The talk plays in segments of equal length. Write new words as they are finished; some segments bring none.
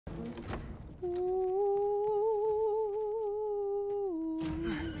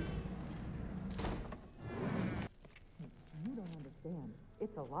You don't understand.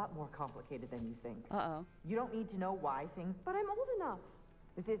 It's a lot more complicated than you think. Uh-oh. You don't need to know why things... But I'm old enough.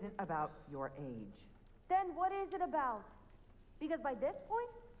 This isn't about your age. Then what is it about? Because by this point,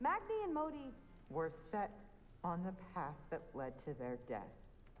 Magni and Modi... Were set on the path that led to their death.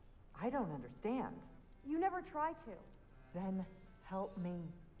 I don't understand. You never try to. Then help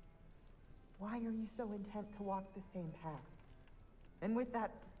me. Why are you so intent to walk the same path? And with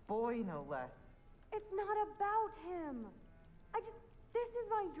that boy, no less. It's not about him. This is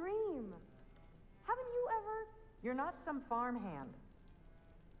my dream. Haven't you ever... You're not some farmhand.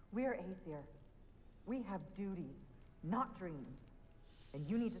 We're Aesir. We have duties, not dreams. And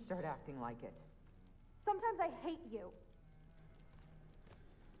you need to start acting like it. Sometimes I hate you.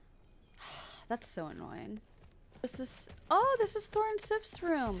 That's so annoying. This is Thor and Sif's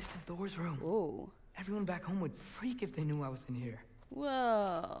room. Sif and Thor's room. Whoa. Everyone back home would freak if they knew I was in here.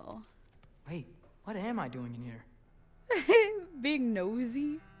 Whoa. Wait, what am I doing in here? Being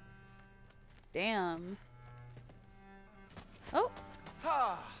nosy. Damn. Oh.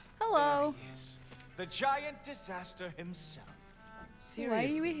 Ah. Hello. There he is. The giant disaster himself. Why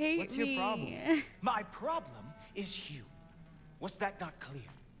do you hate What's me? your problem? My problem is you. Was that not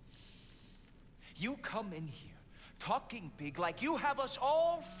clear? You come in here, talking big like you have us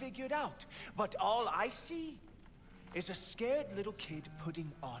all figured out. But all I see is a scared little kid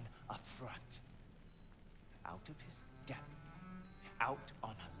putting on a front. Out of his depth, out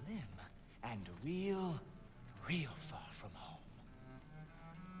on a limb, and real far from home.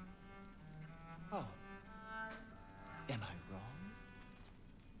 Oh. Am I wrong?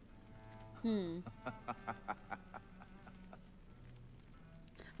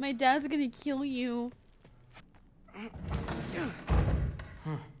 My dad's gonna kill you.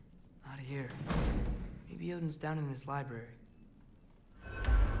 Not here. Maybe Odin's down in his library.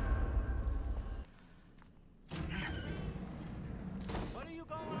 What are you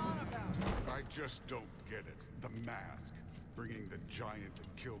going on about? I just don't get it. The mask. Bringing the giant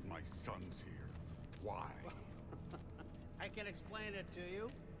that killed my sons here. Why? I can explain it to you,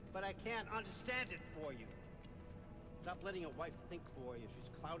 but I can't understand it for you. Stop letting your wife think for you. She's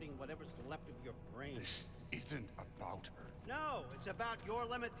clouding whatever's left of your brain. This isn't about her. No, it's about your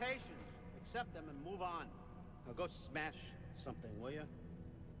limitations. Accept them and move on. Now go smash something, will you?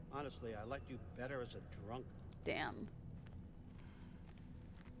 Honestly, I liked you better as a drunk. Damn.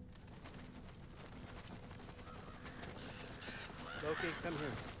 Loki, come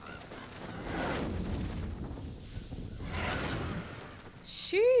here.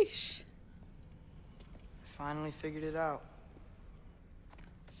 Sheesh. I finally figured it out.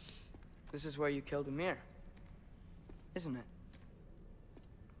 This is where you killed Ymir. Isn't it?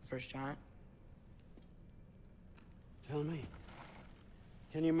 First giant. Tell me,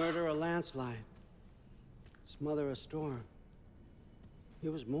 can you murder a landslide? Smother a storm? He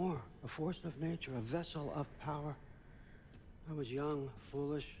was more, a force of nature, a vessel of power. I was young,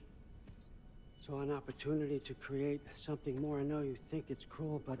 foolish, saw an opportunity to create something more. I know you think it's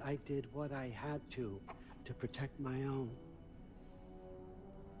cruel, but I did what I had to protect my own.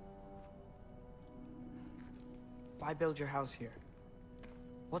 Why build your house here?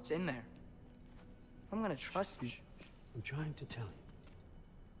 What's in there? I'm gonna trust you. I'm trying to tell you.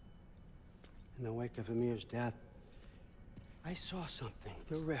 In the wake of Ymir's death, I saw something.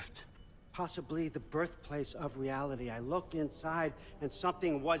 The rift. Possibly the birthplace of reality. I looked inside, and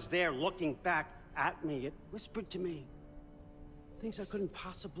something was there looking back at me. It whispered to me things I couldn't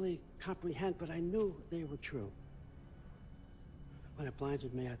possibly comprehend, but I knew they were true. When it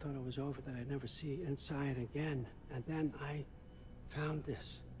blinded me, I thought it was over, that I'd never see inside again. And then I found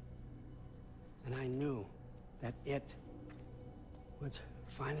this. And I knew that it would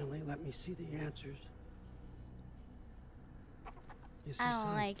finally let me see the answers. You see, I don't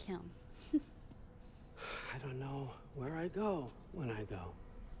son, like him. I don't know where I go when I go.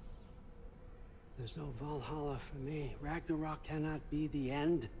 There's no Valhalla for me. Ragnarok cannot be the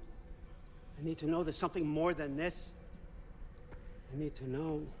end. I need to know there's something more than this. I need to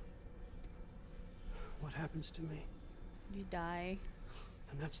know what happens to me. You die.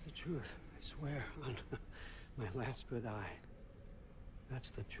 And that's the truth. I swear on my last good eye.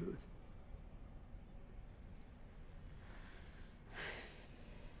 That's the truth.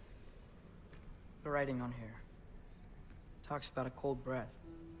 The writing on here talks about a cold breath.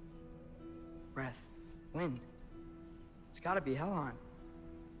 Breath. Wind. It's gotta be Helheim.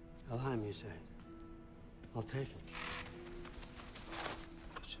 Helheim, you say? I'll take it.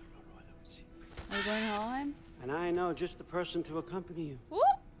 Are you going home? And I know just the person to accompany you. Whoop.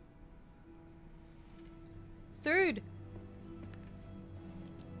 Third.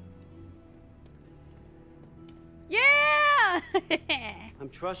 Yeah! I'm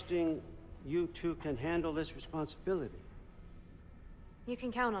trusting you two can handle this responsibility. You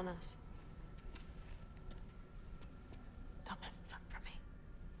can count on us. Don't mess this up for me.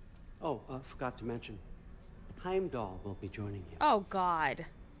 Oh, forgot to mention. Heimdall will be joining you. Oh, God.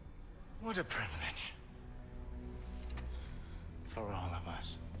 What a privilege. For all of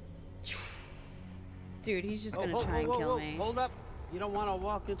us. Dude, he's just gonna try and kill me. Hold up. You don't want to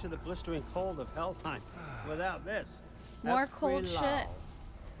walk into the blistering cold of Helheim without this. More That cold free shit. love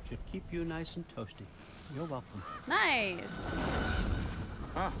should keep you nice and toasty. You're welcome. Nice.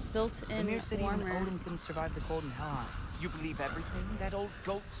 Huh. Built-in Fenrir said even warmer. Odin couldn't survive the cold in Helheim. You believe everything that old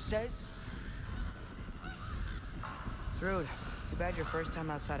goat says? It's rude. Too bad your first time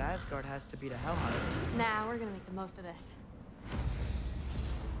outside Asgard has to be to Helheim. Nah, we're gonna make the most of this.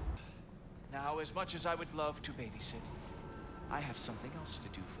 Now, as much as I would love to babysit, I have something else to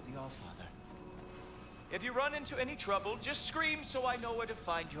do for the Allfather. If you run into any trouble, just scream so I know where to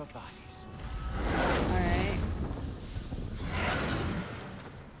find your bodies. Alright.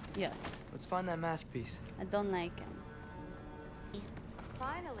 Yes. Let's find that mask piece. I don't like him.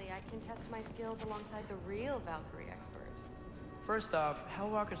 Finally, I can test my skills alongside the real Valkyrie expert. First off,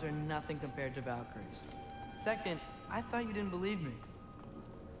 Hellwalkers are nothing compared to Valkyries. Second, I thought you didn't believe me.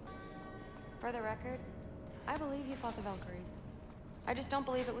 For the record, I believe you fought the Valkyries. I just don't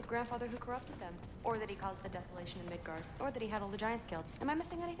believe it was Grandfather who corrupted them, or that he caused the desolation in Midgard, or that he had all the giants killed. Am I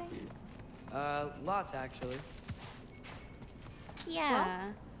missing anything? Lots actually.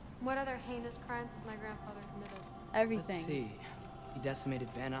 Yeah. What other heinous crimes has my grandfather committed? Everything. Let's see. He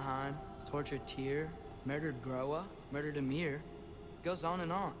decimated Vanaheim, tortured Tyr, murdered Groa, murdered Ymir. Goes on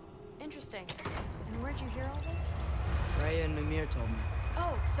and on. Interesting. And where'd you hear all this? Freya and Mimir told me.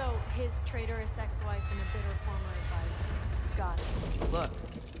 Oh, so his traitorous ex-wife and a bitter former advisor. Got it. Look,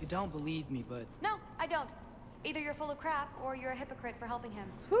 you don't believe me, but No, I don't. Either you're full of crap, or you're a hypocrite for helping him.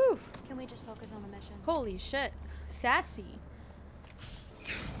 Whew. Can we just focus on the mission? Holy shit. Sassy.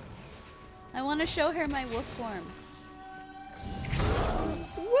 I want to show her my wolf form.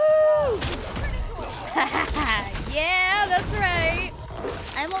 Woo! Yeah, that's right.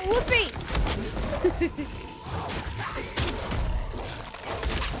 I'm a whoopee.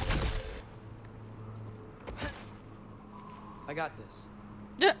 I got this.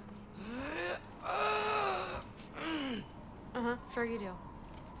 Uh-huh, sure you do.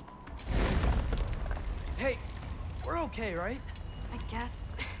 Hey, we're okay, right? I guess.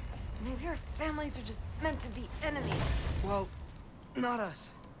 Maybe our families are just meant to be enemies. Well, not us.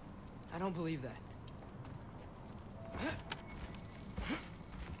 I don't believe that.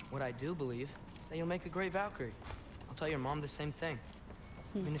 What I do believe is that you'll make a great Valkyrie. I'll tell your mom the same thing.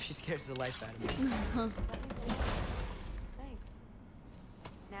 Even if she scares the life out of me. Thanks.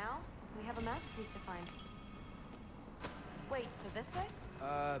 Now, we have a masterpiece to find. Wait, so this way?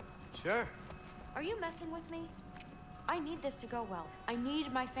 Sure. Are you messing with me? I need this to go well. I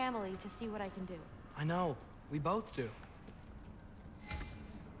need my family to see what I can do. I know. We both do.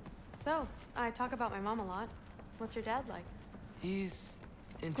 So, I talk about my mom a lot. What's your dad like? He's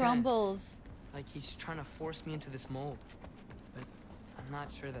intense. Grumbles. Like he's trying to force me into this mold. But I'm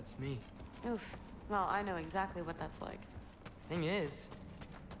not sure that's me. Oof. Well, I know exactly what that's like. Thing is,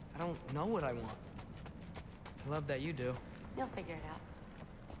 I don't know what I want. I love that you do. You'll figure it out.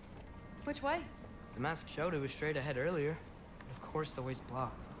 Which way? The mask showed it was straight ahead earlier. But of course the way's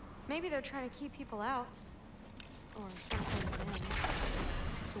blocked. Maybe they're trying to keep people out. Or something in.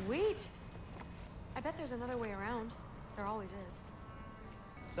 Sweet! I bet there's another way around. There always is.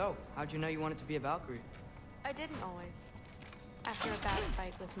 So, how'd you know you wanted to be a Valkyrie? I didn't always. After a bad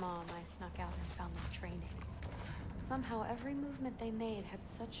fight with Mom, I snuck out and found them training. Somehow every movement they made had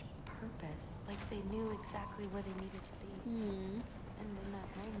such purpose, like they knew exactly where they needed to be. And in that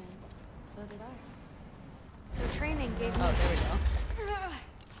moment, so did I. So training gave me... Oh, there we go.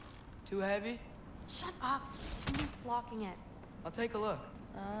 Too heavy? Shut up! Someone's blocking it. I'll take a look.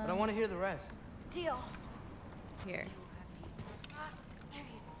 But I want to hear the rest. Deal. Here. Have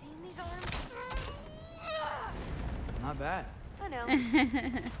you seen these arms? Not bad. I know.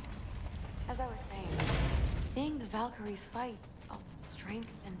 As I was saying, seeing the Valkyries fight, all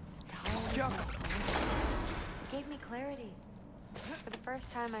strength and style, and it gave me clarity. For the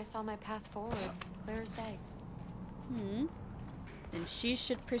first time, I saw my path forward, clear as day. Then she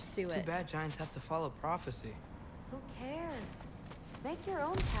should pursue Too it. bad giants have to follow prophecy. Who cares? Make your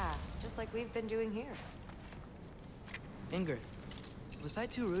own path, just like we've been doing here. Ingrid, was I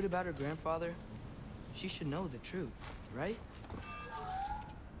too rude about her grandfather? She should know the truth, right?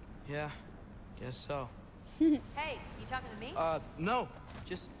 Yeah, guess so. Hey, you talking to me? No.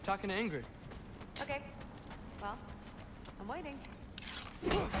 Just talking to Ingrid. Okay. Well, I'm waiting.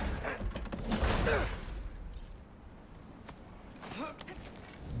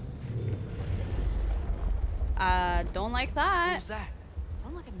 Don't like that. Who's that?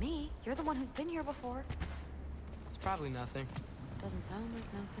 Don't look at me. You're the one who's been here before. It's probably nothing. Doesn't sound like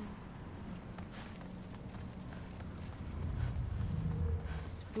nothing.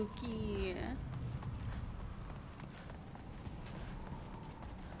 Spooky.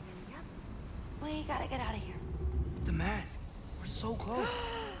 We gotta get out of here. The mask. We're so close.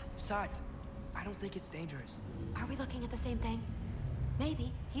 Besides, I don't think it's dangerous. Are we looking at the same thing?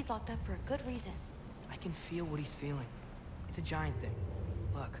 Maybe he's locked up for a good reason. I can feel what he's feeling. It's a giant thing.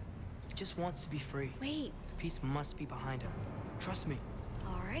 Look, he just wants to be free. Wait. The piece must be behind him. Trust me.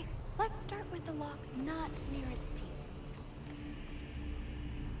 All right, let's start with the lock not near its teeth.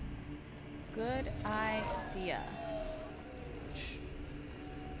 Good idea. Shh.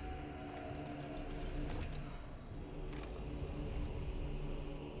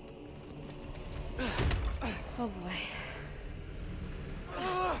 Oh boy.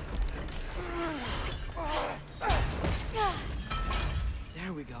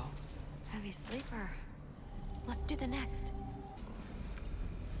 There we go. Heavy sleeper. Let's do the next.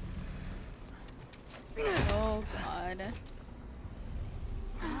 Oh god.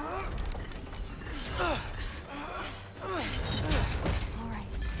 All right.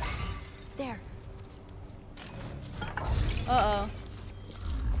 There. Uh-oh.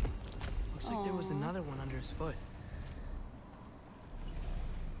 Looks like there was another one under his foot.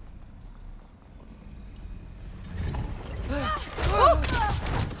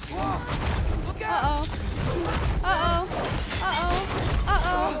 Uh-oh. Uh-oh. Uh-oh.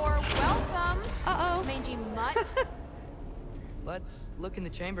 Uh-oh. You're welcome, Uh-oh. mangy mutt. Let's look in the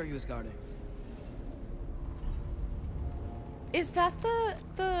chamber he was guarding. Is that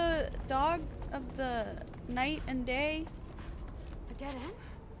the dog of the night and day? A dead end?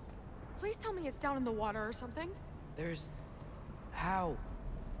 Please tell me it's down in the water or something. There's... How?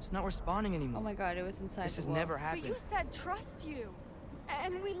 It's not responding anymore. Oh my god, it was inside This the has wolf. never But happened. you said trust you.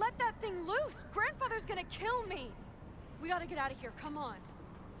 And we let that thing loose. Grandfather's gonna kill me. We gotta get out of here. Come on.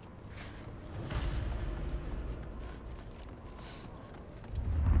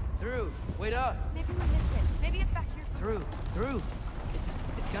 Through. Wait up. Maybe we missed it. Maybe it's back here somewhere. Through.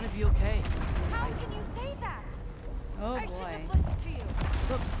 It's gonna be okay. How can you say that? Oh I should boy. have listened to you.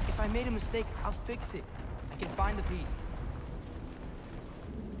 Look, if I made a mistake, I'll fix it. I can find the piece.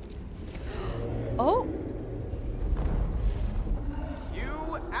 Oh!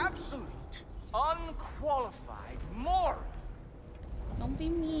 You absolute, unqualified moron! Don't be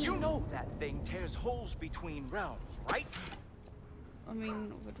mean. You know that thing tears holes between realms, right? I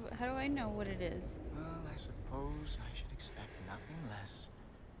mean, how do I know what it is? Well, I suppose I should expect nothing less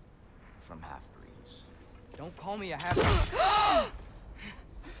from half-breeds. Don't call me a half...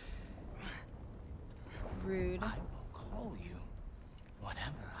 Rude. I will call you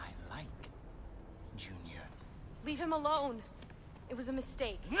whatever I like, Junior. Leave him alone. It was a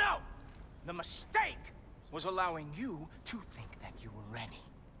mistake. No! The mistake was allowing you to think that you were ready.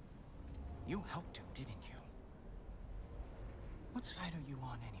 You helped him, didn't you? What side are you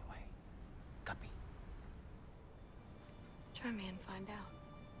on anyway, Guppy? Try me and find out.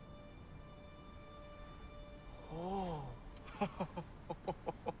 Oh.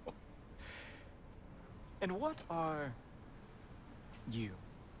 And what are you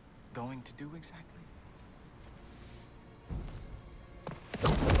going to do exactly?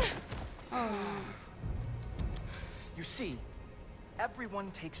 Oh. You see,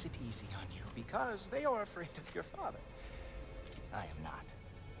 everyone takes it easy on you because they are afraid of your father. I am not.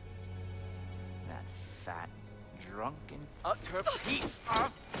 That fat, drunken, utter piece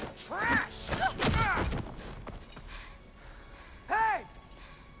of trash! Hey!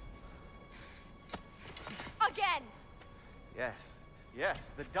 Again! Yes,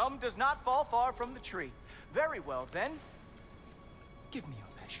 yes, the dumb does not fall far from the tree. Very well, then. Give me your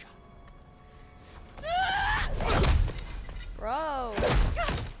best shot. Bro.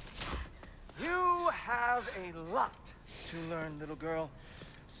 You have a lot to learn, little girl.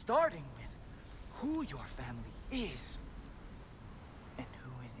 Starting with who your family is and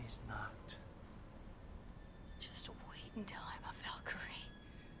who it is not. Just wait until I'm a Valkyrie.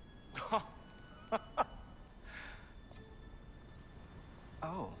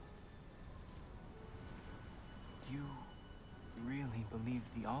 Oh. You really believed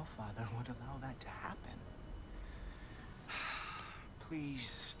the Allfather would allow that to happen?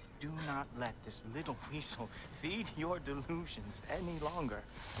 Please do not let this little weasel feed your delusions any longer.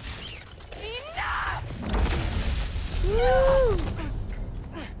 Enough! Woo!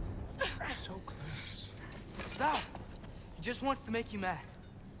 So close. Stop! He just wants to make you mad.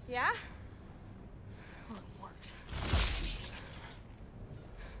 Yeah? Well, it worked.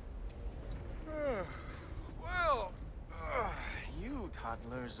 Well, you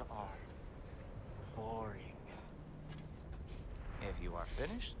toddlers are boring. If you are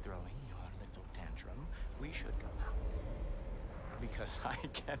finished throwing your little tantrum, we should go now. Because I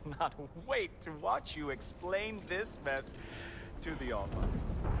cannot wait to watch you explain this mess to the All-Father.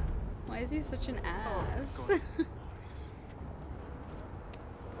 Why is he such an Oh, it's ass? going to be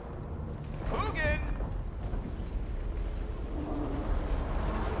glorious. Hugin!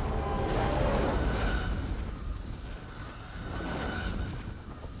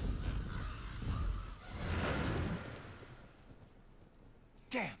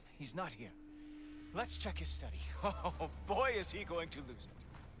 Damn, he's not here. Let's check his study. Oh, boy, is he going to lose it.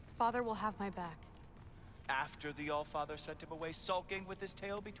 Father will have my back. After the All-Father sent him away sulking with his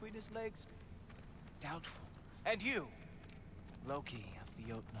tail between his legs? Doubtful. And you, Loki of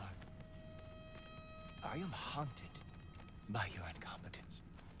the Jotnar. I am haunted by your incompetence.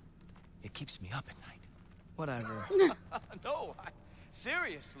 It keeps me up at night. Whatever. No,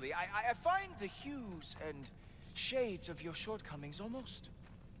 seriously, I find the hues and shades of your shortcomings almost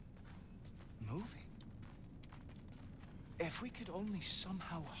moving. If we could only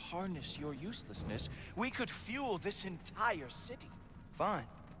somehow harness your uselessness, we could fuel this entire city. Fine.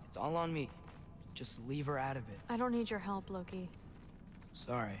 It's all on me. Just leave her out of it. I don't need your help, Loki.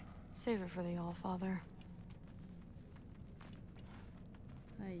 Sorry. Save it for the All-Father.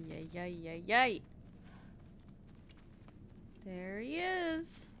 Ay, ay, ay, ay, ay. There he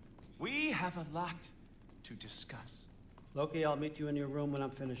is. We have a lot to discuss. Loki, I'll meet you in your room when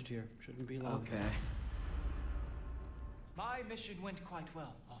I'm finished here. Shouldn't be long. Okay. My mission went quite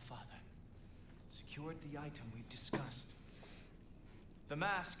well, All-Father. Secured the item we've discussed. The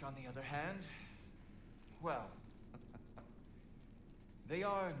mask, on the other hand, well, they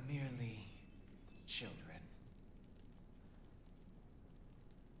are merely children.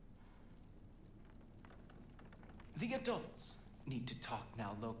 The adults need to talk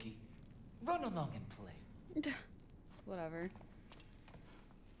now, Loki. Run along and play. Whatever.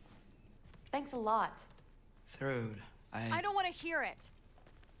 Thanks a lot. Thrud, I don't want to hear it.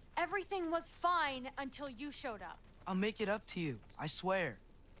 Everything was fine until you showed up. I'll make it up to you. I swear.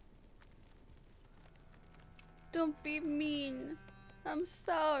 Don't be mean. I'm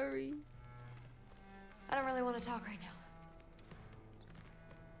sorry. I don't really want to talk right now.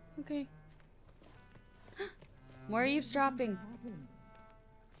 Okay. More eavesdropping.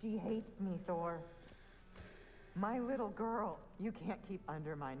 She hates me, Thor. My little girl. You can't keep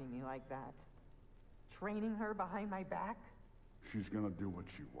undermining me like that. Training her behind my back? She's gonna do what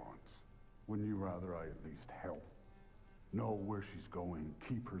she wants. Wouldn't you rather I at least help? Know where she's going,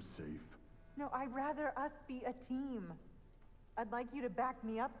 keep her safe? No, I'd rather us be a team. I'd like you to back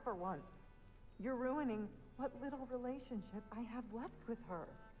me up for once. You're ruining what little relationship I have left with her.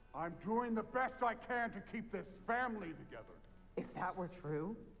 I'm doing the best I can to keep this family together. If that were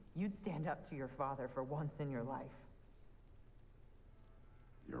true, you'd stand up to your father for once in your life.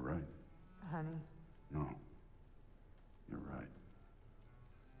 You're right. Honey, No. You're right.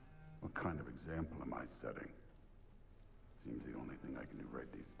 What kind of example am I setting? Seems the only thing I can do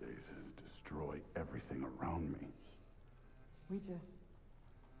right these days is destroy everything around me.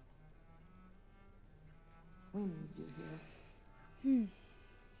 we need you here.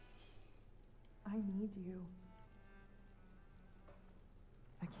 I need you.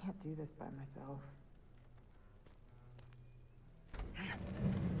 I can't do this by myself.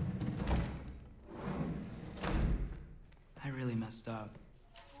 I really messed up.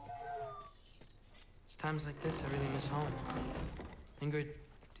 It's times like this I really miss home. Ingrid,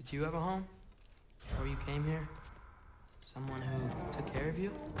 did you have a home before you came here? Someone who took care of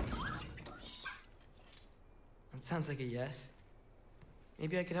you? That sounds like a yes.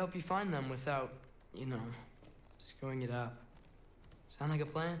 Maybe I could help you find them without, you know, screwing it up. Sound like a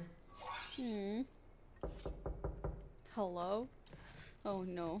plan? Hello? Oh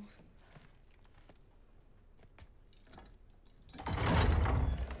no.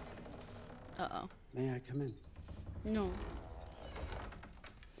 Uh-oh. May I come in? No.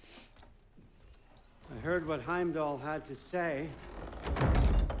 I heard what Heimdall had to say.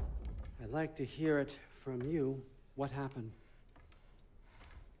 I'd like to hear it from you. What happened?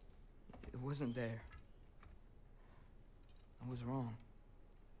 It wasn't there. I was wrong.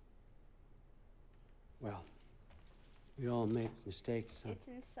 Well, we all make mistakes. Huh? It's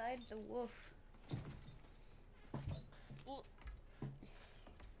inside the wolf.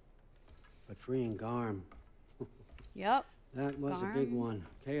 But freeing Garm. Yep. That was a big Garm. one.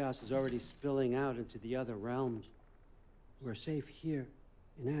 Chaos is already spilling out into the other realms. We're safe here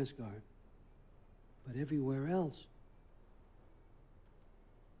in Asgard. But everywhere else...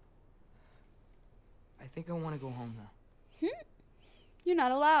 I think I want to go home now. You're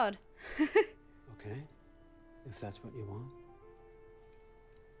not allowed. Okay, if that's what you want.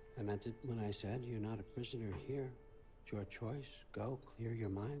 I meant it when I said you're not a prisoner here. It's your choice. Go, clear your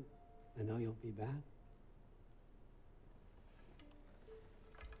mind. I know you'll be back.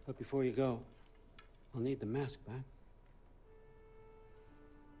 But before you go, I'll need the mask back.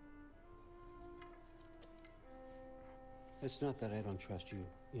 It's not that I don't trust you,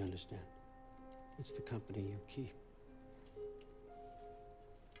 you understand? It's the company you keep.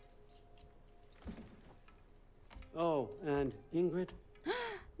 Oh, and Ingrid?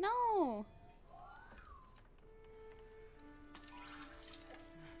 No.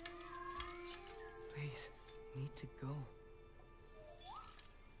 Please, need to go.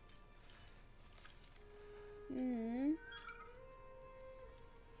 Hmm.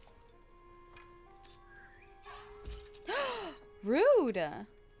 Rude.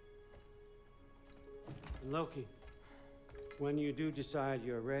 Loki, when you do decide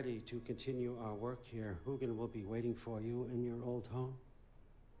you're ready to continue our work here, Hugin will be waiting for you in your old home.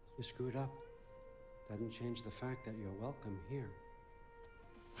 You screwed up. Doesn't change the fact that you're welcome here.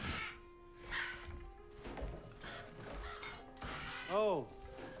 Oh,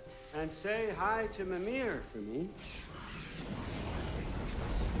 and say hi to Mimir for me.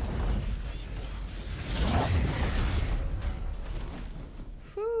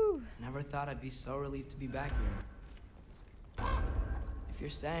 Whew. Never thought I'd be so relieved to be back here. If you're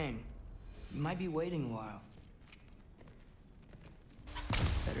staying, you might be waiting a while.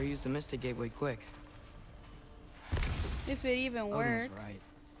 Better use the Mystic Gateway quick. If it even Odin works. was right.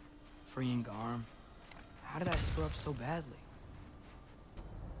 Freeing Garm. How did I screw up so badly?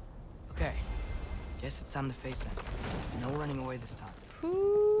 Okay. Guess it's time to face him. No running away this time.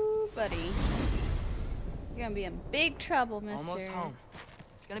 Whoo, buddy. You're gonna be in big trouble, mister. Almost home.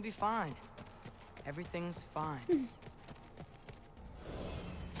 It's gonna be fine. Everything's fine.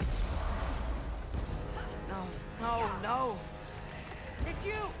 No, no, no! It's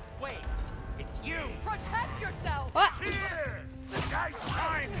you! Wait, it's you! Protect yourself! What? Here! The guy's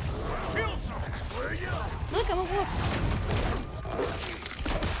trying to kill someone, will you? Look, I'm a wolf.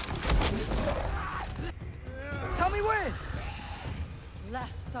 Tell me when!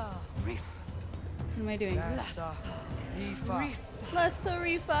 Lessa. Reef. What am I doing? Lessa. Reefa. Lessa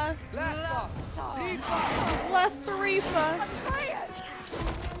Rifa. Lessa. Lessa Rifa. Atreus!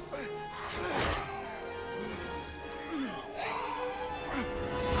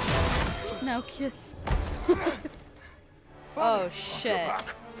 No kiss. Oh shit.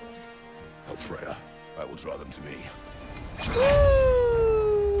 Help Freya. I will draw them to me.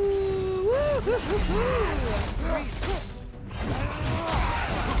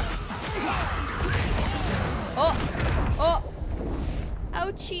 Oh, oh,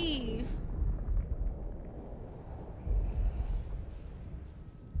 ouchie.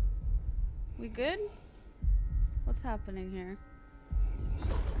 We good? What's happening here?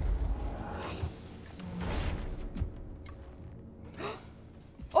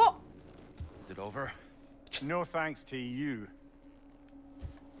 Oh! Is it over? No thanks to you.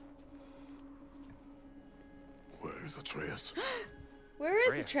 Where's Atreus?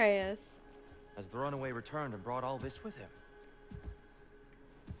 Where is Atreus? Has the runaway returned and brought all this with him?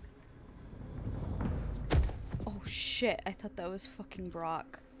 Oh shit, I thought that was fucking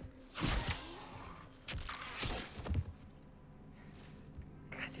Brock.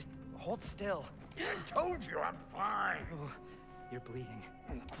 Just hold still. I told you I'm fine. Oh, you're bleeding.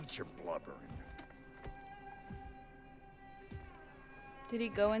 Quit your blubbering. Did he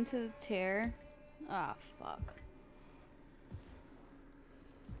go into the tear? Ah, fuck.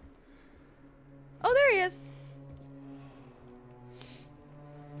 Oh, there he is.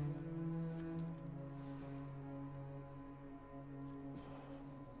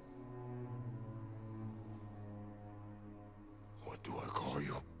 What do I call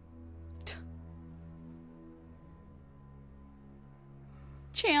you?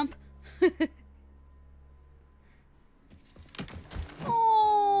 Champ.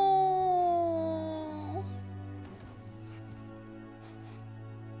 Oh.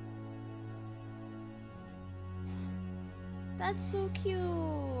 That's so cute.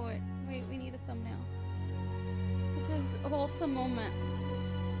 Wait, we need a thumbnail. This is a wholesome moment.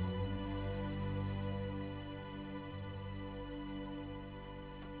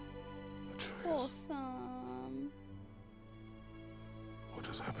 Atreus, Wholesome. what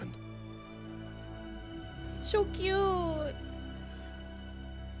has happened? So cute.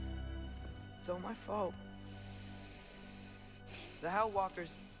 It's all my fault. The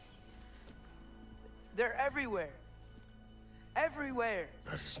Hellwalkers, they're everywhere. Everywhere.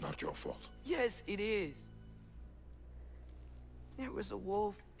 That is not your fault. Yes, it is. There was a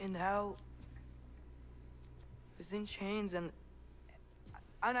wolf in hell. He was in chains and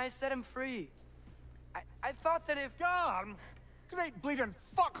I set him free. I thought that if... Garm? Great bleeding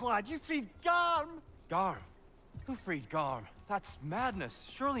fuck, lad. You freed Garm? Garm? Who freed Garm? That's madness.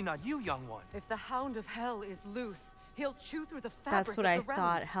 Surely not you, young one. If the Hound of Hell is loose, he'll chew through the fabric That's what of I the realms.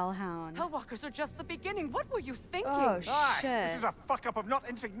 thought, Hellhound. Hellwalkers are just the beginning. What were you thinking? Oh, Aye, shit. this is a fuck-up of not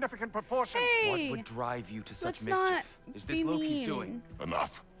insignificant proportions. Hey! What would drive you to such Let's mischief? not Is this be Loki's mean. doing?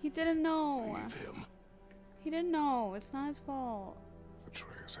 Enough. He didn't know. Leave him. He didn't know. It's not his fault.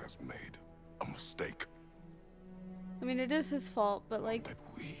 Atreus has made a mistake. I mean, it is his fault, but like, That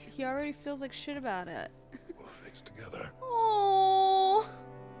we he already feels like shit about it. will fix together. Oh.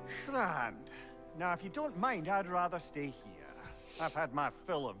 Grand. Now, if you don't mind, I'd rather stay here. I've had my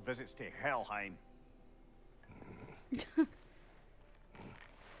fill of visits to Helheim.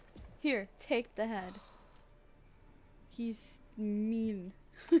 Here, take the head. He's mean.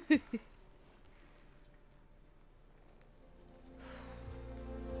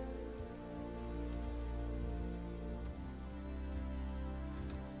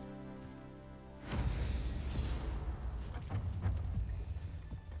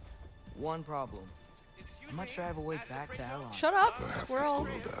 One problem. I'm not sure I have a way back to Elon. Shut up, Perhaps the squirrel.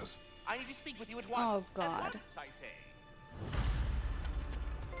 squirrel does. I need to speak with you at Oh, once. God. At once, I say.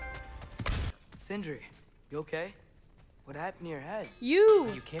 Sindri, you okay? What happened to your head? You.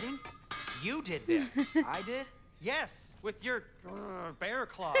 Are you kidding? You did this. I did? Yes, with your bear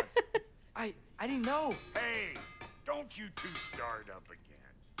claws. I didn't know. Hey, don't you two start up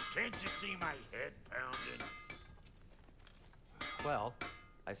again. Can't you see my head pounding? Well,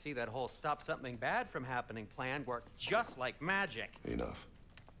 I see that whole stop something bad from happening plan worked just like magic. Enough.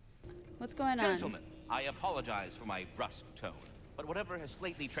 What's going on? Gentlemen, I apologize for my brusque tone, but whatever has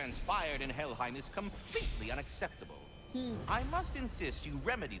lately transpired in Helheim is completely unacceptable. I must insist you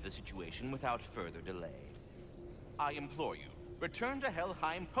remedy the situation without further delay. I implore you, return to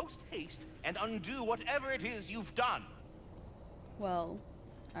Helheim post-haste and undo whatever it is you've done. Well,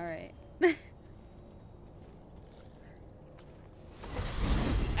 all right.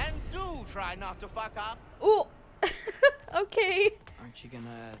 And do try not to fuck up. Oh. Okay. Aren't you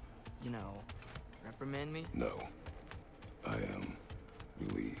gonna, you know, reprimand me? No. I am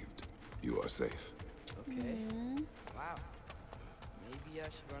relieved. You are safe. Okay. Wow. Maybe I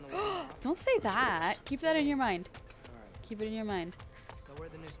should run away now. Don't say that. Keep that in your mind. Alright. Keep it in your mind. So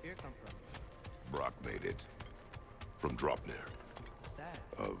where'd the new spear come from? Brock made it. From Dropnir. What's that?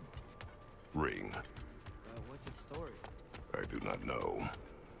 A ring. What's its story? I do not know.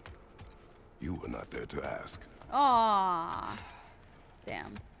 You were not there to ask. Aww.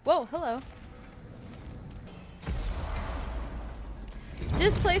 Damn. Whoa, hello.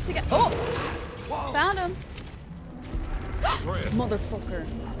 This place again. Oh! Whoa. Found him. Atreus! Motherfucker.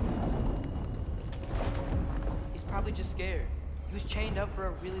 He's probably just scared. He was chained up for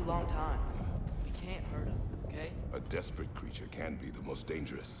a really long time. We can't hurt him, okay? A desperate creature can be the most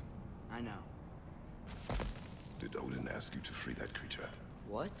dangerous. I know. Did Odin ask you to free that creature?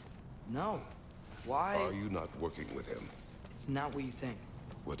 What? No. Why? Are you not working with him? It's not what you think.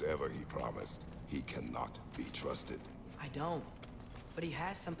 Whatever he promised, he cannot be trusted. I don't. But he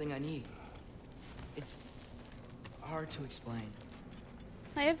has something I need. It's hard to explain.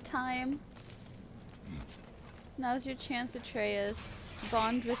 I have time. Now's your chance, Atreus.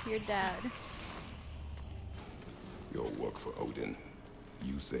 Bond with your dad. Your work for Odin.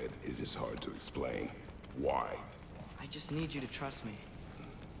 You said it is hard to explain. Why? I just need you to trust me.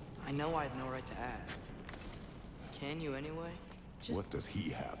 I know I have no right to ask. Can you anyway? What does he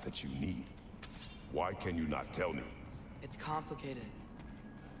have that you need? Why can you not tell me? It's complicated.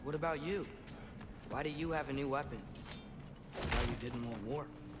 What about you? Why do you have a new weapon? Why you didn't want war?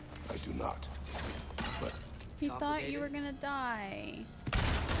 I do not. But He thought you were gonna die.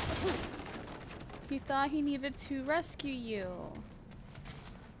 He thought he needed to rescue you.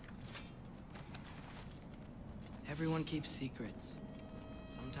 Everyone keeps secrets.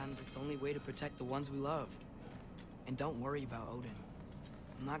 Sometimes it's the only way to protect the ones we love. And don't worry about Odin.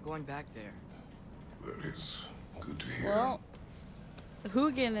 I'm not going back there. that is good to hear. Well,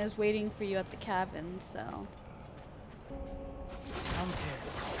 Hugin is waiting for you at the cabin, so. I don't care.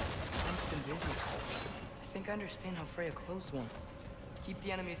 I've been busy. I think I understand how Freya closed one. Keep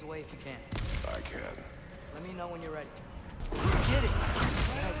the enemies away if you can. I can. Let me know when you're ready. You did it! I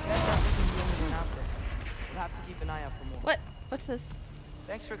guess I wasn't the only one out there. Not keep an eye out for more. What? What's this?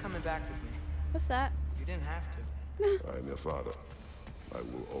 Thanks for coming back with me. What's that? You didn't have to. I am your father. I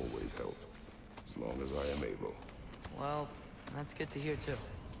will always help, as long as I am able. Well, that's good to hear too.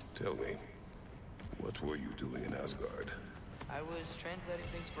 Tell me, what were you doing in Asgard? I was translating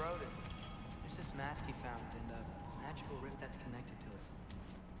things for Odin. There's this mask he found and a magical rift that's connected to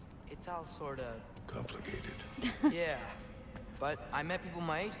it. It's all sort of complicated. Yeah, but I met people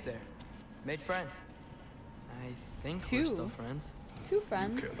my age there. Made friends. I think we're still friends. 2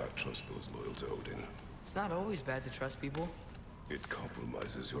 friends. You cannot trust those loyal to Odin. It's not always bad to trust people. It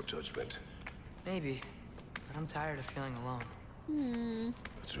compromises your judgment. Maybe, but I'm tired of feeling alone.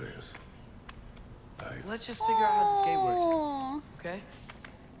 Atreus, Let's just figure out how this gate works, okay?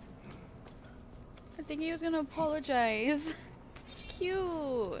 I think he was gonna apologize.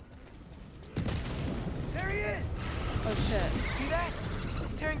 Cute. There he is! Oh shit. See that?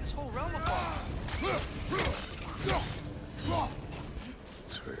 He's tearing this whole realm apart.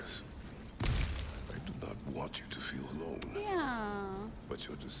 Atreus, I do not want you to feel alone. Yeah. But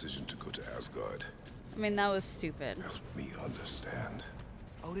your decision to go to Asgard I mean, that was stupid. helped me understand.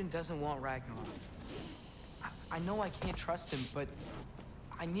 Odin doesn't want Ragnarok. I know I can't trust him, but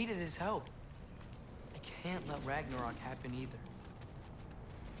I needed his help. I can't let Ragnarok happen either.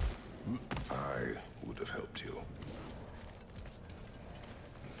 I would have helped you.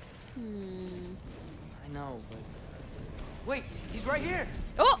 I know, but... Wait, he's right here!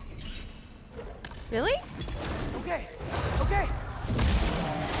 Oh! Really? Okay, okay!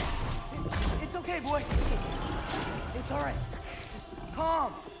 It's okay, boy. It's alright. Just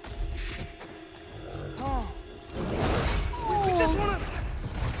calm. Calm. We just wanna...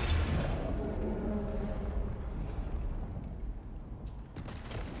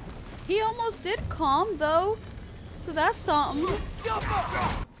 He almost did calm, though. So that's something.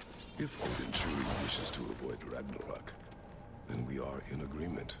 If Odin truly wishes to avoid Ragnarok, then we are in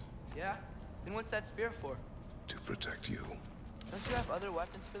agreement. Yeah? Then what's that spear for? To protect you. Don't you have other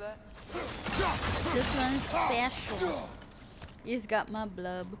weapons for that? This one's special. He's got my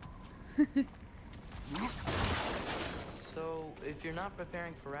blub. So, if you're not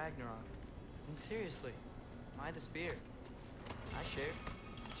preparing for Ragnarok, then seriously, why the spear? I share.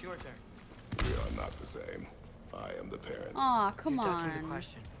 It's your turn. We are not the same. I am the parent. Aw, come You're ducking the on.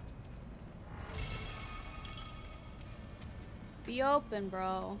 question. Be open,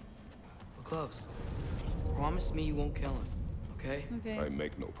 bro. We're close. Promise me you won't kill him, okay? Okay. I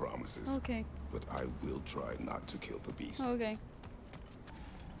make no promises. Okay. But I will try not to kill the beast. Okay.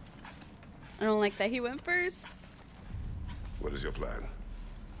 I don't like that he went first. What is your plan?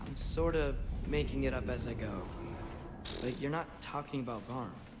 I'm sort of making it up as I go. But you're not talking about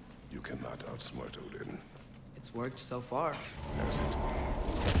Garm. You cannot outsmart Odin. It's worked so far. Has it?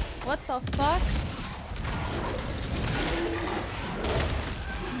 What the fuck?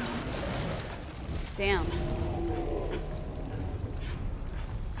 Damn.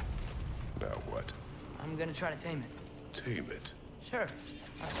 Now what? I'm gonna try to tame it. Tame it. Sure.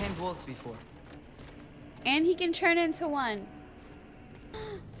 I've tamed wolves before. And he can turn into one.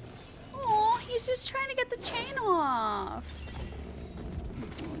 Oh, he's just trying to get the chain off.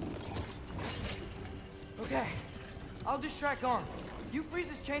 Okay. I'll distract Garm. You freeze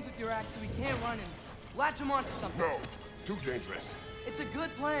his chains with your axe so he can't run and latch him onto something. No. Too dangerous. It's a good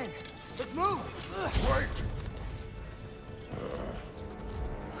plan. Let's move. Wait.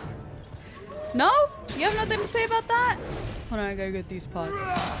 No? You have nothing to say about that? Hold on, I gotta get these pots.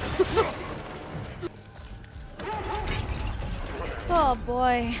 Oh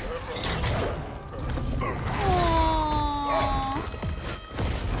boy. Aww.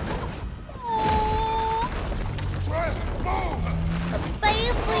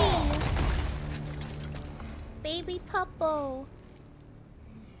 Baby. Baby puppo.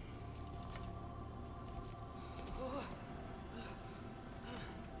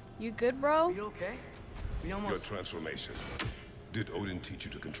 You good, bro? Are you okay? We almost... Your transformation. Did Odin teach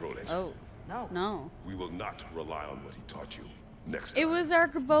you to control it? Oh. No. No. We will not rely on what he taught you. Next time. It was our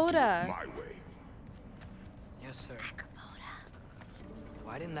Kubota. My way. Yes, sir.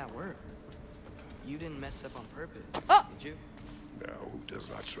 Why didn't that work? You didn't mess up on purpose, did you? Now, who does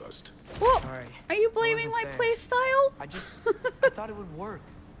not trust? Whoa. Sorry. Are you blaming my Wasn't fair. playstyle? I thought it would work.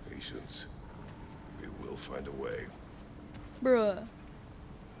 Patience. We will find a way. Bruh.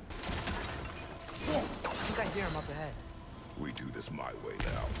 I think I hear him up ahead. We do this my way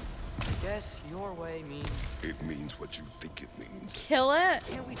now. I guess your way means... It means what you think it means. Kill it?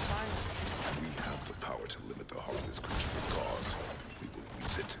 Can't we try and... We have the power to limit the harm this creature will cause. We will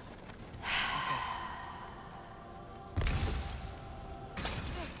use it.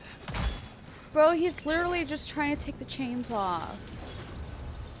 Bro, he's literally just trying to take the chains off.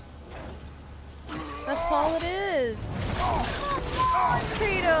 That's all it is. Come on,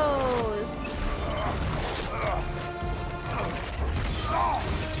 Kratos.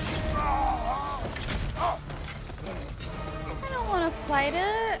 I don't want to fight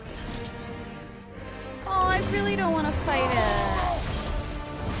it. Oh, I really don't want to fight it.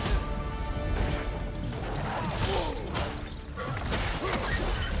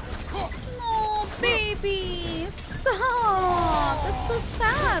 No, baby. Stop. That's so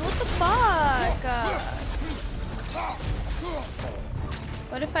sad. What the fuck?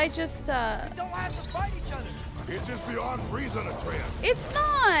 What if I just, We don't have to fight each other. It's just beyond reason, Atreus. It's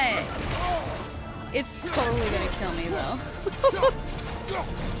not. It's totally gonna kill me, though.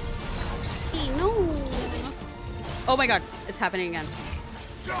 No. Oh my god. It's happening again.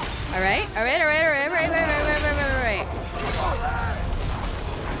 Alright. Alright.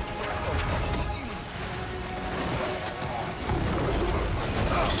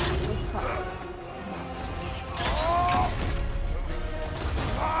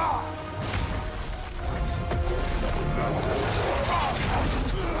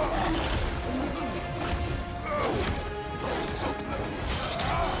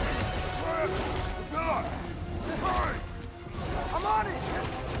 I'm on it.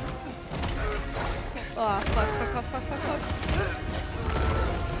 Oh, fuck.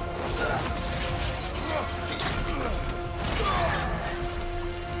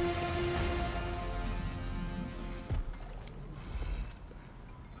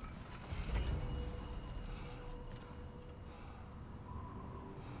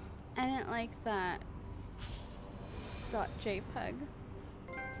 I didn't like that. .jpeg.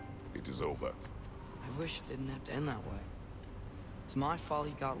 It is over. I wish it didn't have to end that way. It's my fault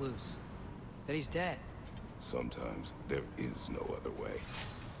he got loose. That he's dead. Sometimes there is no other way.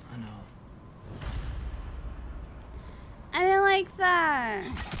 I know. I didn't like that.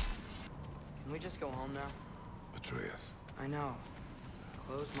 Can we just go home now? Atreus. I know.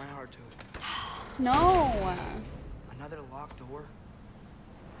 Close my heart to it. No. Another locked door?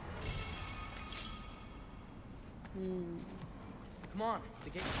 Come on, the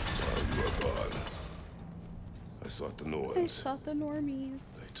gate. While you are gone, I sought the Norns. I sought the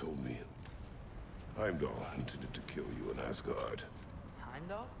normies. They told me Heimdall intended to kill you in Asgard.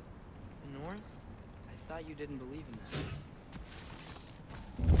 Heimdall? The Norns? I thought you didn't believe in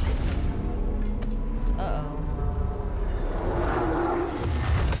that. Uh-oh.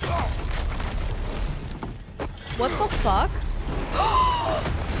 What the fuck?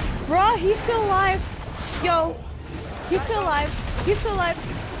 Bruh, he's still alive. Yo. He's still alive. He's still alive.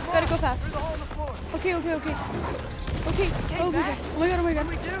 Gotta go fast. Okay. Okay. Oh my god. What do we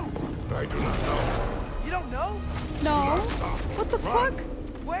do? I do not know. You don't know? No. What the fuck?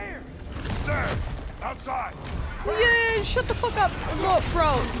 Where? There! Outside! Yeah, shut the fuck up. Look,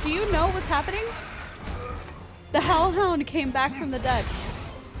 bro, do you know what's happening? The Hellhound came back from the dead.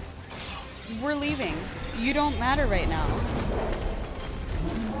 We're leaving. You don't matter right now.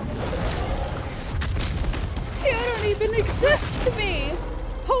 You don't even exist to me.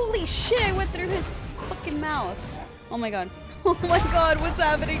 Holy shit, I went through his fucking mouth. Oh my god. Oh my god, what's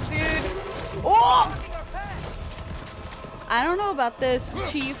happening, dude? Oh! I don't know about this,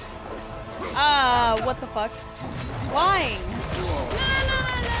 Chief. What the fuck? Why? No.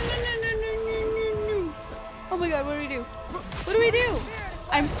 Oh my god, what do we do? What do we do?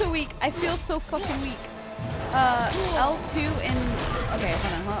 I'm so weak. I feel so fucking weak. L2 and... Okay,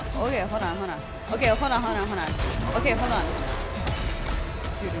 hold on. Okay, hold on. Okay, hold on. Okay, hold on.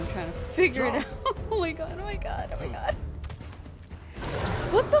 Dude, I'm trying to figure it out. Oh my god.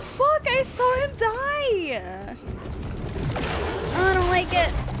 What the fuck? I saw him die! I don't like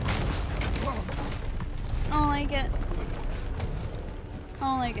it.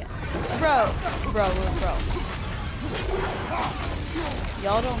 Bro.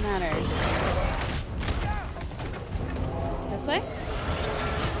 Y'all don't matter. This way?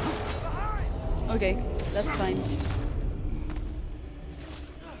 Okay, that's fine.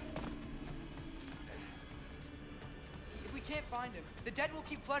 If we can't find him, the dead will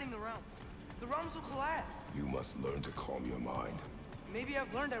keep flooding the realms. The realms will collapse. You must learn to calm your mind. Maybe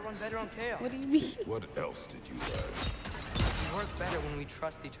I've learned I run better on chaos. What do you mean? What else did you learn? We work better when we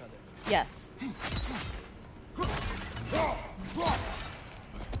trust each other. Yes. You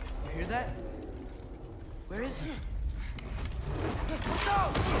hear that? Where is he?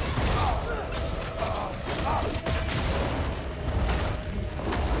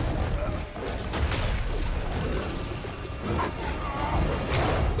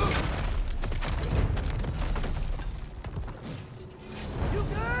 You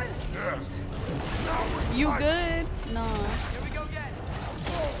good? Yes. You good? Nah. Here we go again.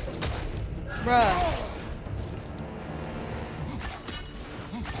 Bruh.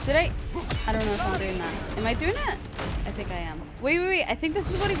 Did I don't know if I'm doing that. Am I doing it? I think I am. Wait. I think this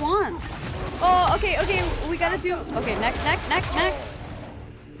is what he wants. Oh, okay. We gotta do. Okay, neck.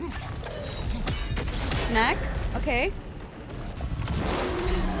 Neck. Okay.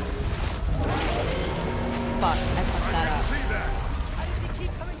 Fuck, I fucked that up. See that? How does he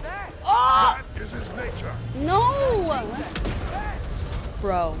keep coming back? Oh! That is his nature. No!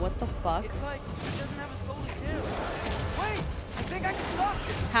 Bro, what the fuck? It's like he doesn't have a soul to kill. Wait, I think I can stop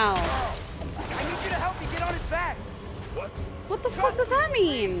him. How? I need you to help me get on his back. What? What the fuck does that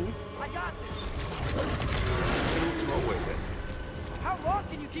mean? I got this. Throw away then. How long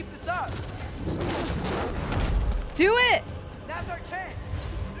can you keep this up? Do it! Now's our chance.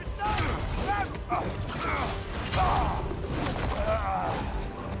 There's no.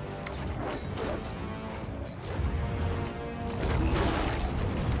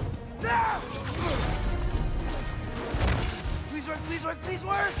 Please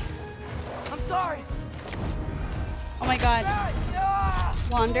work! I'm sorry. Oh my god.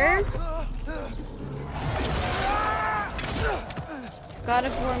 Wander? God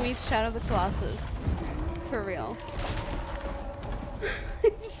of War meets Shadow of the Colossus. For real.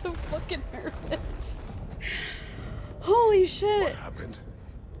 I'm so fucking nervous. Holy shit. What happened?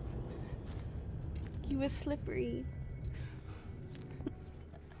 He was slippery.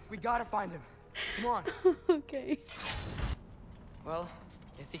 We gotta find him. Come on. Okay. Well,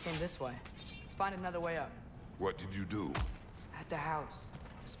 guess he came this way. Let's find another way up. What did you do? At the house.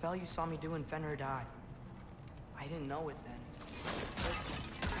 The spell you saw me do when Fenrir died. I didn't know it then.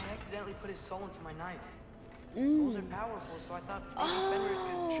 But I accidentally put his soul into my knife. Souls are powerful, so I thought maybe Fenrir's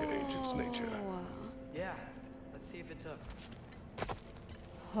could Change its nature. Yeah. Let's see if it took.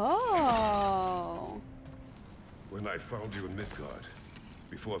 Oh. When I found you in Midgard,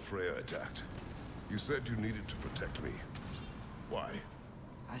 before Freya attacked, you said you needed to protect me. Why?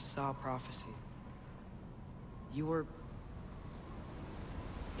 I saw a prophecy. You were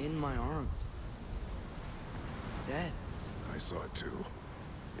in my arms. Dead. I saw it too.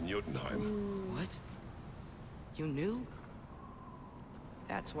 In Jotunheim. What? You knew?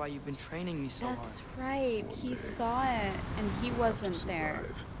 That's why you've been training me so hard. That's right. He saw it and he wasn't there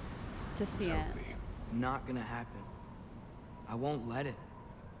to see it. Not gonna happen. I won't let it.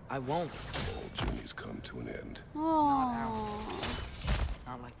 I won't. All journeys come to an end. Oh.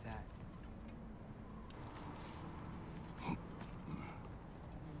 Not like that.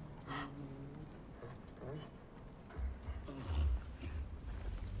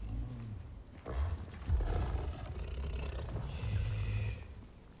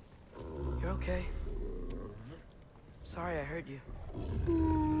 You're okay. Sorry I hurt you.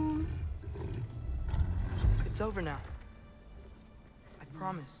 It's over now. I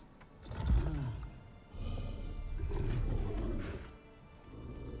promise.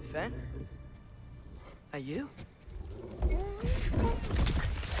 Fen? Are you?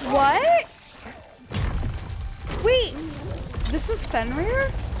 What? Wait, this is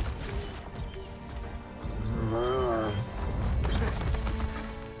Fenrir?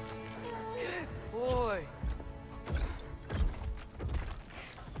 Boy.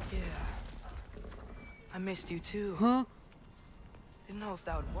 Yeah. I missed you too. Huh? Didn't know if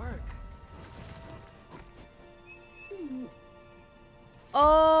that would work.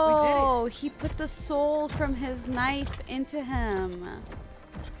 Oh, he put the soul from his knife into him.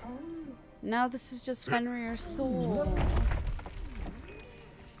 Now this is just Fenrir's soul.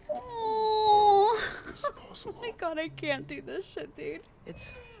 Oh. Oh my god, I can't do this shit, dude. It's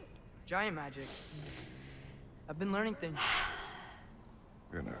giant magic. I've been learning things.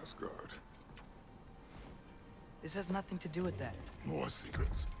 In Asgard. This has nothing to do with that. More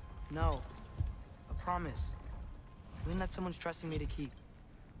secrets. No. A promise. Something that someone's trusting me to keep.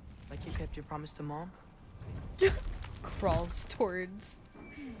 Like you kept your promise to Mom? Crawls towards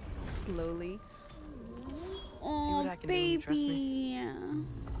slowly. Oh, See what I can do when you trust baby.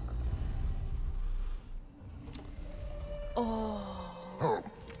 Oh.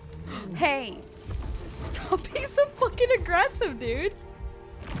 Hey, stop being so fucking aggressive, dude.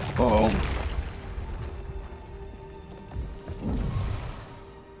 Oh.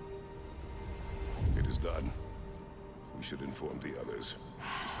 It is done. We should inform the others.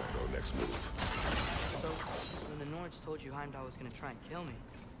 Decide our next move. So, when the Nords told you Heimdall was gonna try and kill me,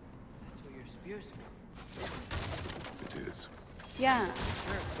 that's what your spear's for. It is. Yeah.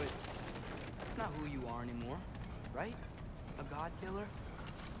 Sure, but that's not who you are anymore, right? A god killer?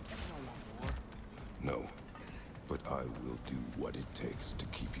 I don't want war. No. But I will do what it takes to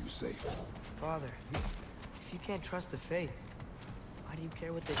keep you safe. Father, If you can't trust the fates, why do you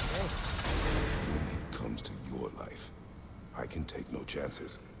care what they say? When it comes to your life, I can take no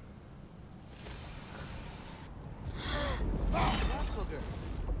chances. Should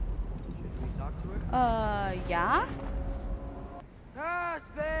we talk to her? Yeah?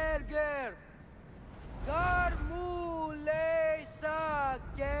 Asperger! Garmulesa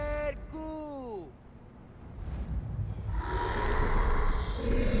Gerku!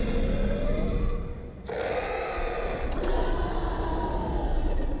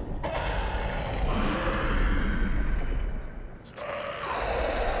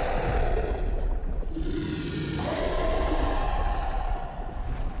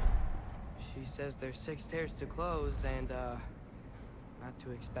 She says there's 6 stairs to close and, not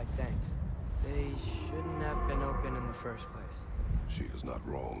to expect thanks. They shouldn't have been open in the first place. She is not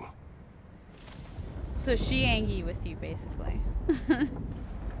wrong. So she angry with you, basically.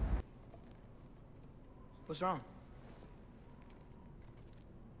 What's wrong?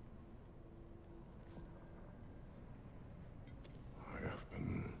 I have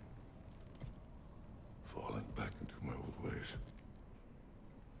been falling back into my old ways.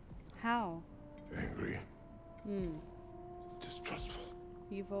 How? Angry. Distrustful.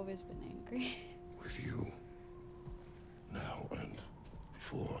 You've always been angry. With you. Now and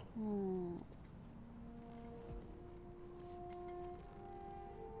before.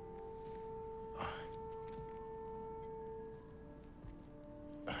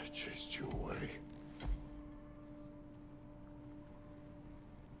 I chased you away.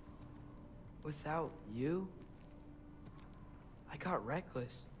 Without you, I got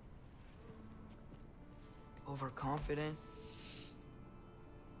reckless. Overconfident.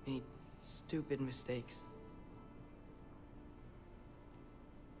 Made stupid mistakes.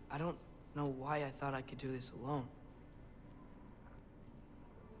 I don't know why I thought I could do this alone.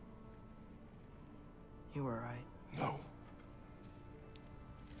 You were right. No.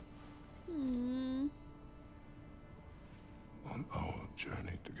 On our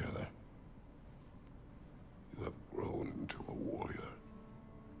journey together, you have grown into a warrior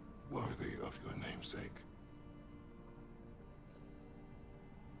worthy of your namesake.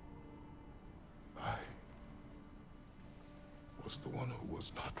 I was the one who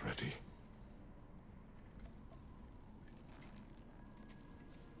was not ready.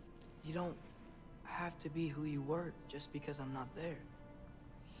 You don't have to be who you were just because I'm not there.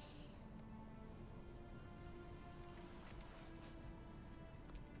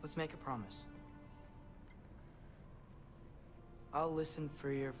 Let's make a promise. I'll listen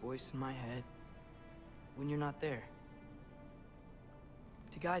for your voice in my head when you're not there,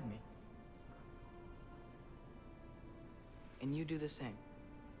 to guide me. And you do the same.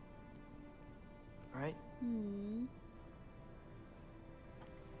 All right?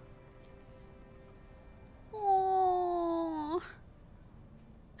 Aww.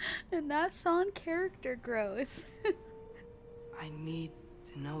 And that's on character growth. I need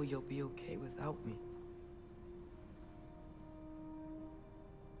to know you'll be okay without me.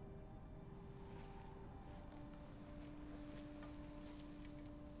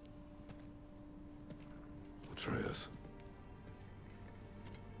 Atreus.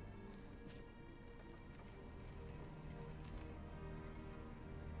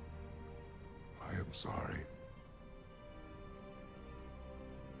 I am sorry.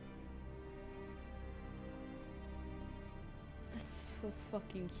 That's so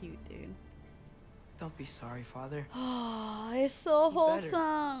fucking cute, dude. Don't be sorry, Father. Oh, it's so Be better.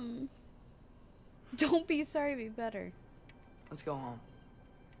 wholesome. Don't be sorry, be better. Let's go home.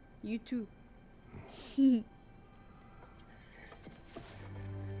 You too.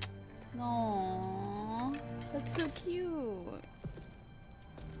 Aww, that's so cute.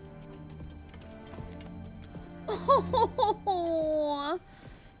 Oh.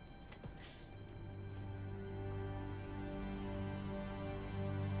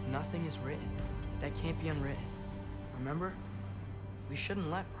 Nothing is written that can't be unwritten. Remember? We shouldn't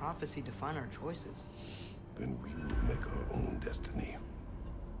let prophecy define our choices. Then we will make our own destiny.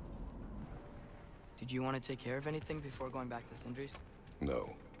 Did you want to take care of anything before going back to Sindri's?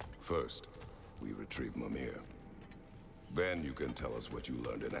 No. First, we retrieve Mimir. Then you can tell us what you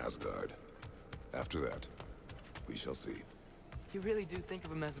learned in Asgard. After that, we shall see. You really do think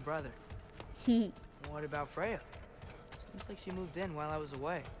of him as a brother. What about Freya? Seems like she moved in while I was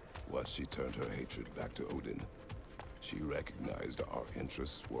away. Once she turned her hatred back to Odin, she recognized our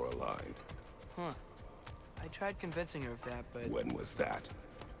interests were aligned. Huh. I tried convincing her of that, but... When was that?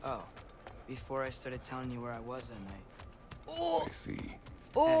 Oh, before I started telling you where I was that night. Oh. I see.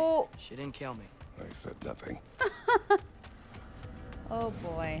 Oh. Hey, she didn't kill me. I said nothing. Oh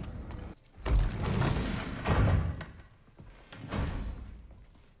boy.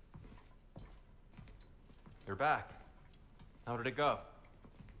 back. How did it go?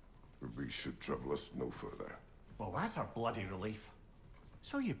 We should trouble us no further. Well, that's a bloody relief.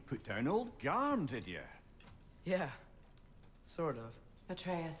 So you put down old Garm, did you? Yeah, sort of.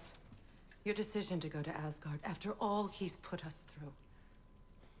 Atreus, your decision to go to Asgard after all he's put us through.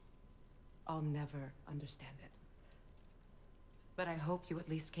 I'll never understand it. But I hope you at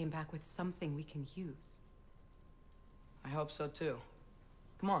least came back with something we can use. I hope so too.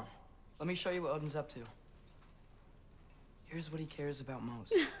 Come on, let me show you what Odin's up to. Here's what he cares about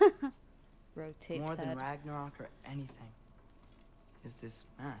most. Rotates More than head. Ragnarok or anything. Is this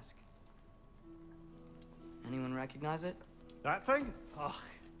mask. Anyone recognize it? That thing? Ugh,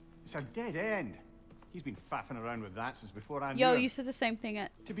 it's a dead end. He's been faffing around with that since before I knew Yo, him. you said the same thing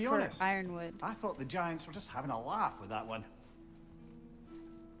To be for honest, Ironwood. I thought the Giants were just having a laugh with that one.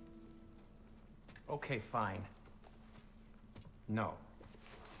 Okay, fine. No.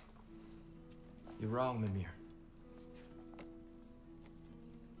 You're wrong, Mimir.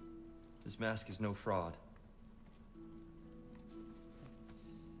 This mask is no fraud.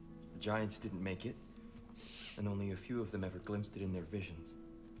 The Giants didn't make it, and only a few of them ever glimpsed it in their visions.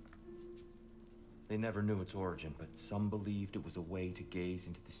 They never knew its origin, but some believed it was a way to gaze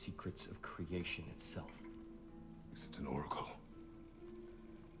into the secrets of creation itself. Is it an oracle?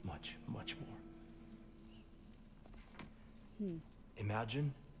 Much, much more.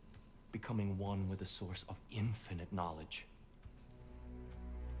 Imagine becoming one with a source of infinite knowledge.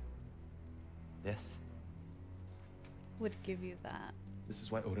 This Would give you that. This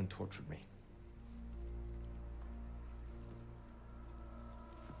is why Odin tortured me.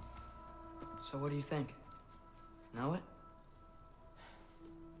 So what do you think? Know it?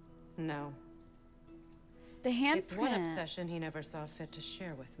 No. The handprint. It's one obsession he never saw fit to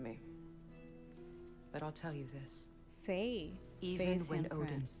share with me. But I'll tell you this. Faye. Even Faye's when handprint,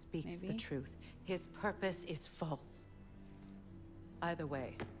 Odin speaks maybe? the truth, his purpose is false. Either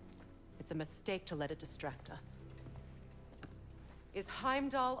way, it's a mistake to let it distract us. Is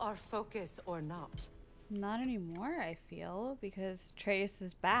Heimdall our focus or not? Not anymore, I feel, because Trace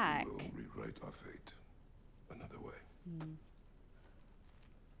is back. We will rewrite our fate another way.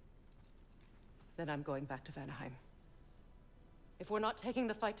 Then I'm going back to Vanaheim. If we're not taking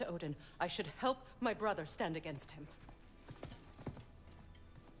the fight to Odin, I should help my brother stand against him.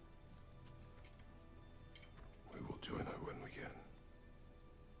 We will join her when we can.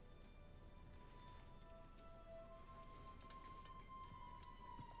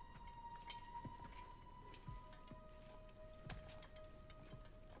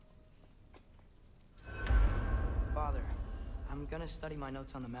 Father, I'm gonna study my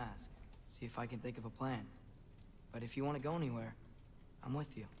notes on the mask. See if I can think of a plan. But if you want to go anywhere, I'm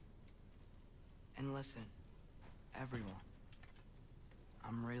with you. And listen, everyone.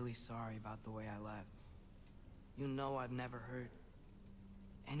 I'm really sorry about the way I left. You know I've never hurt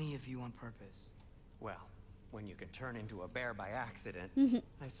any of you on purpose. Well, when you can turn into a bear by accident,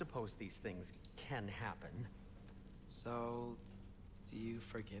 I suppose these things can happen. So, do you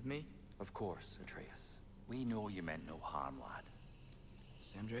forgive me? Of course, Atreus. We know you meant no harm, lad.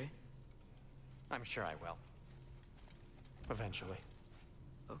 Sindri? I'm sure I will. Eventually.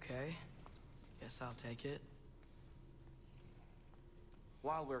 Okay. Guess I'll take it.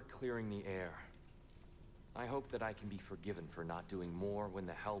 While we're clearing the air, I hope that I can be forgiven for not doing more when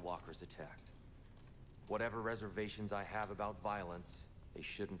the Hellwalkers attacked. Whatever reservations I have about violence, they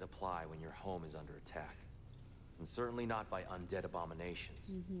shouldn't apply when your home is under attack. And certainly not by undead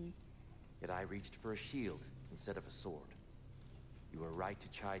abominations. Yet I reached for a shield instead of a sword. You were right to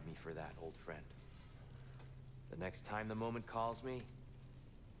chide me for that, old friend. The next time the moment calls me,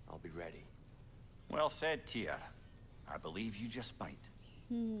 I'll be ready. Well said, Tyr. I believe you just might.